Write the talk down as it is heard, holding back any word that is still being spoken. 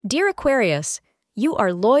Dear Aquarius, you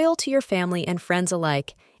are loyal to your family and friends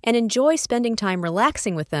alike and enjoy spending time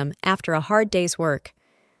relaxing with them after a hard day's work.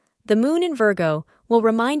 The moon in Virgo will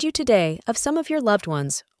remind you today of some of your loved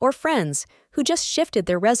ones or friends who just shifted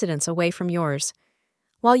their residence away from yours.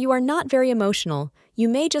 While you are not very emotional, you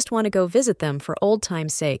may just want to go visit them for old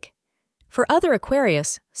time's sake. For other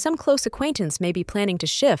Aquarius, some close acquaintance may be planning to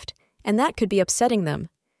shift, and that could be upsetting them.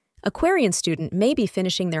 Aquarian student may be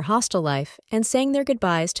finishing their hostel life and saying their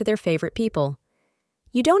goodbyes to their favorite people.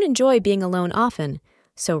 You don't enjoy being alone often,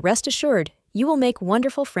 so rest assured you will make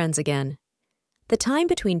wonderful friends again. The time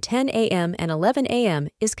between 10 a.m. and 11 a.m.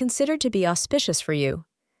 is considered to be auspicious for you.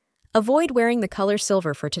 Avoid wearing the color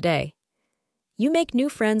silver for today. You make new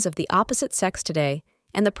friends of the opposite sex today,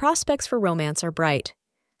 and the prospects for romance are bright.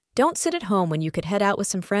 Don't sit at home when you could head out with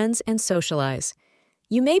some friends and socialize.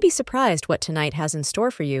 You may be surprised what tonight has in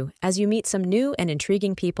store for you as you meet some new and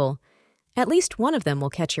intriguing people. At least one of them will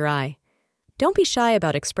catch your eye. Don't be shy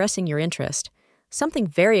about expressing your interest. Something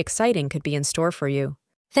very exciting could be in store for you.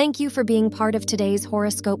 Thank you for being part of today's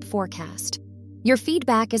horoscope forecast. Your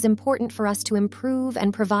feedback is important for us to improve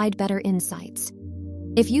and provide better insights.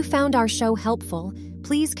 If you found our show helpful,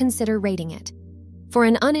 please consider rating it. For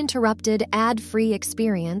an uninterrupted, ad-free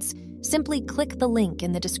experience, simply click the link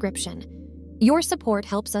in the description. Your support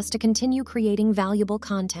helps us to continue creating valuable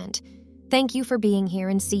content. Thank you for being here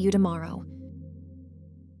and see you tomorrow.